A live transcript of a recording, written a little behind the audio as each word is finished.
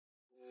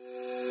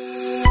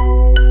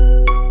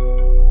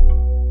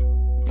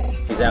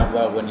out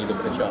well when you look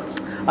at the charts?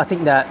 I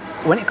think that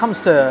when it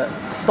comes to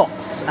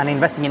stocks and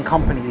investing in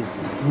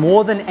companies,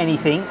 more than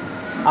anything,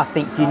 I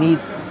think you need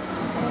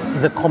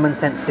the common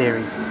sense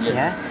theory.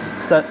 Yeah.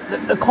 So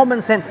the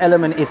common sense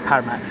element is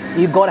paramount.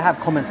 You've got to have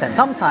common sense.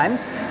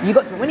 Sometimes you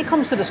got to, when it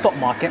comes to the stock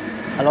market,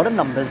 a lot of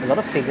numbers, a lot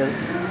of figures,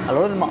 a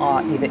lot of them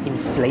are either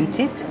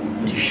inflated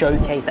to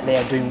showcase that they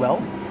are doing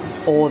well,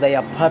 or they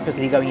are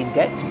purposely going in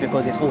debt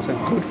because it's also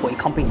good for a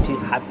company to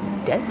have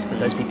debt, for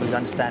those people who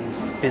understand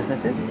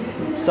businesses.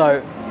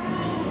 So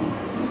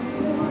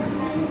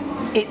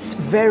it's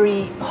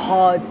very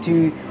hard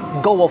to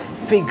go off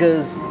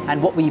figures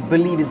and what we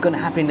believe is going to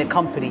happen in the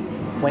company.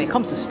 When it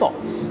comes to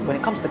stocks, when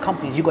it comes to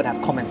companies, you've got to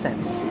have common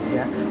sense.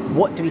 Yeah?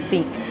 What do we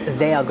think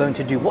they are going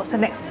to do? What's the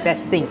next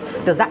best thing?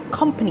 Does that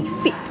company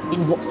fit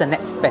in what's the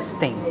next best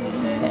thing?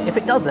 If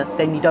it doesn't,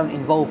 then you don't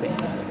involve it.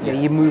 Yeah,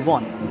 you move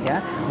on.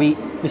 Yeah, we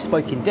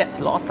spoke in depth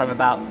last time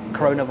about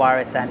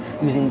coronavirus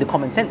and using the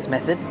common sense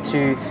method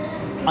to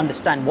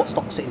understand what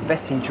stocks to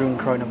invest in during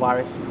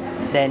coronavirus.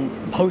 Then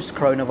post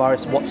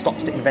coronavirus, what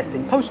stocks to invest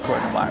in post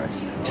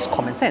coronavirus. Just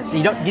common sense.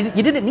 You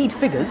didn't need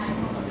figures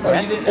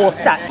or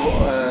stats.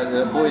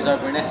 The boys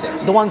over in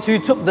Essex, the ones who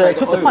took the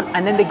punt,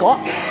 and then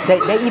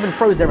they even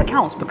froze their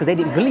accounts because they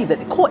didn't believe that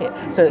they caught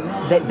it. So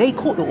they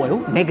caught the oil.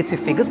 Negative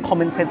figures.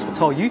 Common sense will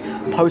tell you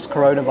post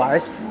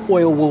coronavirus,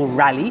 oil will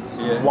rally.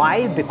 Yeah.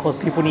 Why? Because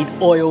people need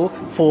oil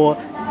for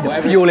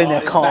the fuel in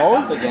their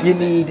cars. You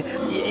need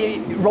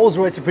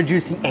Rolls-Royce for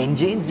producing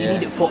engines. You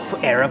need it for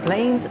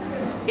aeroplanes.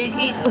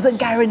 It was a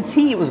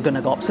guarantee it was going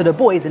to go up. So the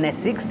boys in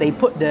Essex, they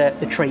put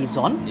the trades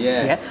on.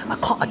 Yeah.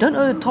 I don't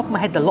know the top of my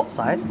head the lot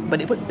size, but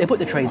they put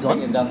the trades on.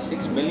 I think they've done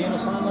 6 million or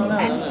something like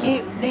that.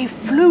 And they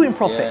flew in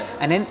profit. Yeah.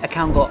 And then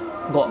account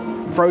got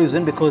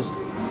frozen because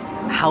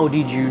how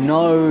did you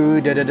know?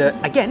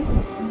 Again,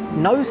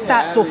 no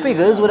stats or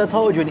figures would have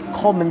told you.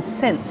 Common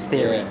sense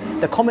theory. Yeah.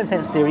 The common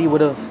sense theory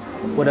would have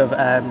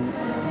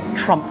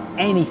trumped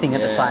anything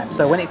at the time.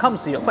 So when it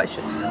comes to your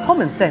question,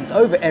 common sense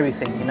over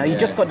everything. You know, you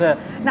just got to.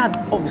 Now,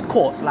 of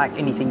course, like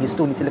anything, you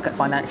still need to look at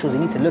financials. You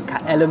need to look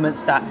at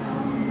elements that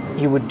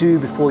you would do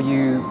before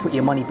you put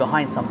your money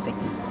behind something.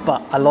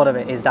 But a lot of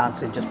it is down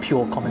to just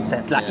pure common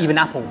sense. Like even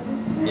Apple.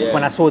 Yeah.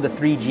 When I saw the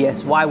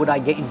 3GS, why would I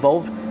get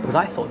involved? Because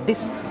I thought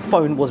this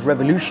phone was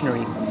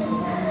revolutionary.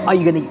 Are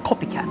you going to get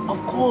copycats?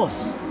 Of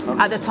course.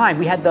 At the time,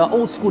 we had the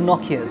old school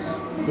Nokias.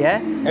 Yeah.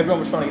 Everyone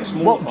was trying to get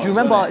smaller phones. Do you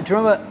remember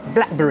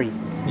BlackBerry?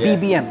 Yeah.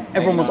 BBM,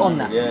 everyone was on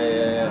that.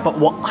 Yeah. But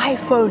what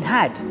iPhone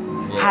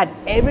had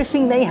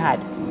everything they had,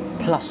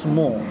 plus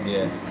more.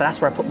 Yeah. So that's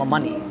where I put my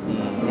money.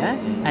 Yeah.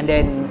 And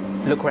then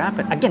look what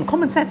happened. Again,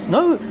 common sense.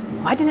 No,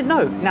 I didn't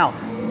know. Now,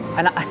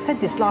 and I said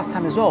this last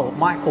time as well.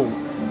 Michael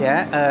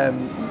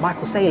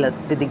Saylor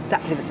did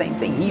exactly the same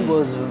thing. He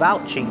was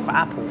vouching for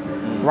Apple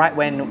right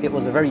when it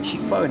was a very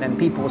cheap phone, and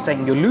people were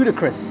saying, "You're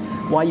ludicrous.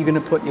 Why are you going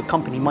to put your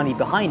company money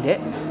behind it?"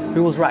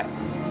 Who was right?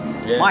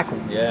 Yeah. Michael.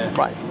 Yeah.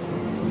 Right.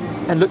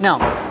 And look now,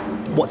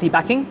 what's he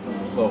backing?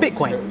 Well,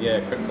 Bitcoin.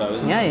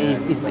 Crypto. Yeah,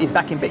 he's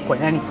backing Bitcoin,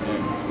 and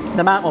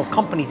the amount of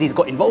companies he's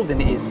got involved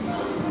in it is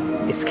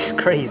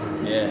crazy.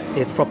 Yeah,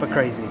 it's proper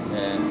crazy.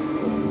 Yeah,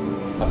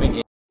 I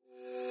think.